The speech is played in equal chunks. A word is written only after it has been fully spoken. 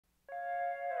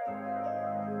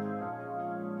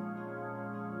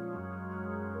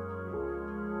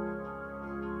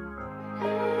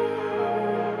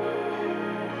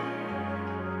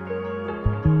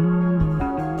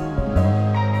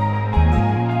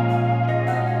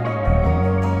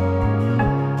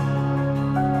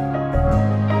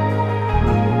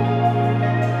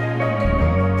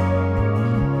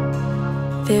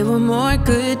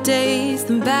good days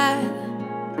than bad,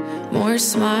 more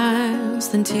smiles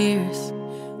than tears.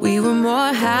 We were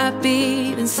more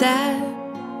happy than sad.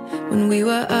 When we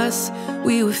were us,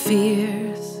 we were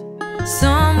fierce.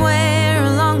 Somewhere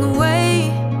along the way,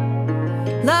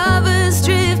 lovers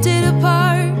drifted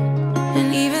apart.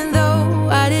 And even though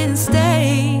I didn't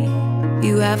stay,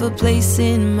 you have a place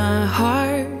in my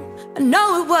heart. I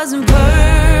know it wasn't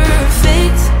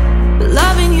perfect, but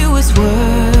loving you was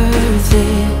worth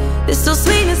it. There's still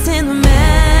sweetness in the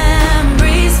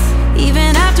memories,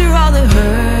 even after all the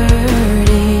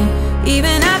hurting,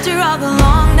 even after all the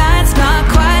long nights, not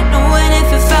quite knowing if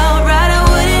it felt right. I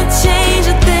wouldn't change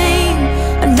a thing.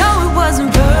 I know it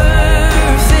wasn't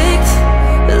perfect,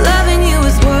 but loving you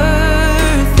is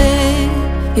worth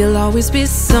it. You'll always be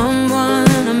someone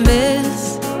I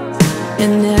miss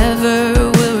and never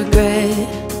will regret.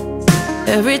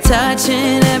 Every touch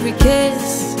and every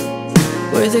kiss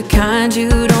were the kind you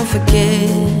don't forget.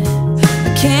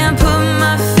 I can't put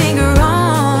my finger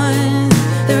on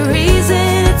the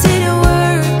reason it didn't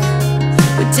work.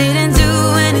 We didn't do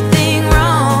anything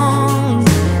wrong.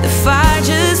 The fire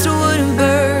just wouldn't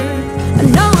burn. I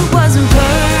know it wasn't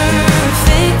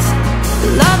perfect,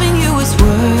 but loving you was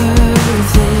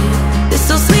worth it. There's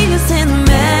still sweetness in the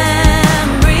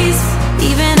memories,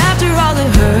 even after all the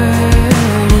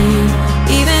hurting,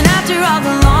 even after all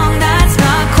the long nights,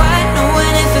 not quite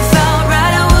knowing if it felt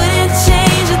right. I wouldn't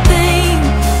change a thing.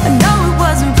 I know it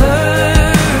wasn't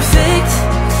perfect,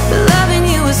 but loving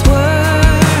you was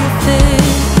worth it.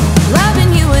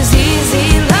 Loving you was easy,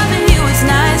 loving you was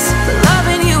nice, but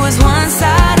loving you was one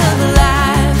side of the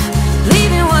life.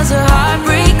 Leaving was a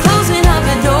heartbreak, closing of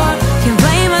the door. Can't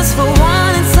blame us for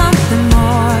wanting something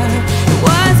more. It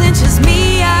wasn't just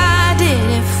me I did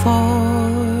it for.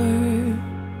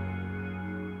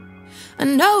 I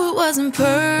know it wasn't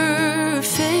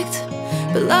perfect,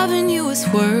 but loving you was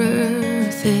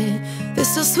worth it. There's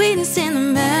still sweetness in the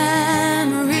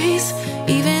memories,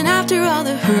 even after all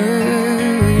the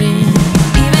hurting,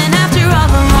 even after all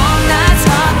the long nights,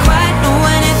 not quite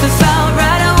knowing if it felt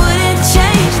right. I wouldn't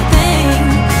change a thing.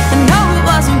 I know it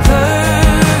wasn't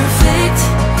perfect,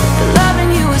 but loving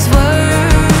you was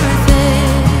worth it.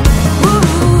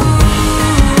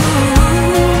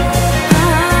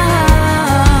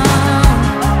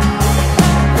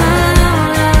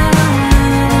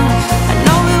 I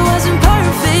know it wasn't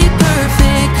perfect,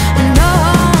 perfect. I know.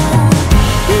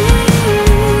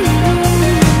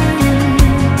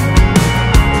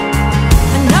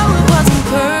 I know it wasn't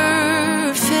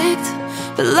perfect,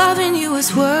 but loving you was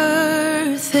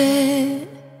worth it.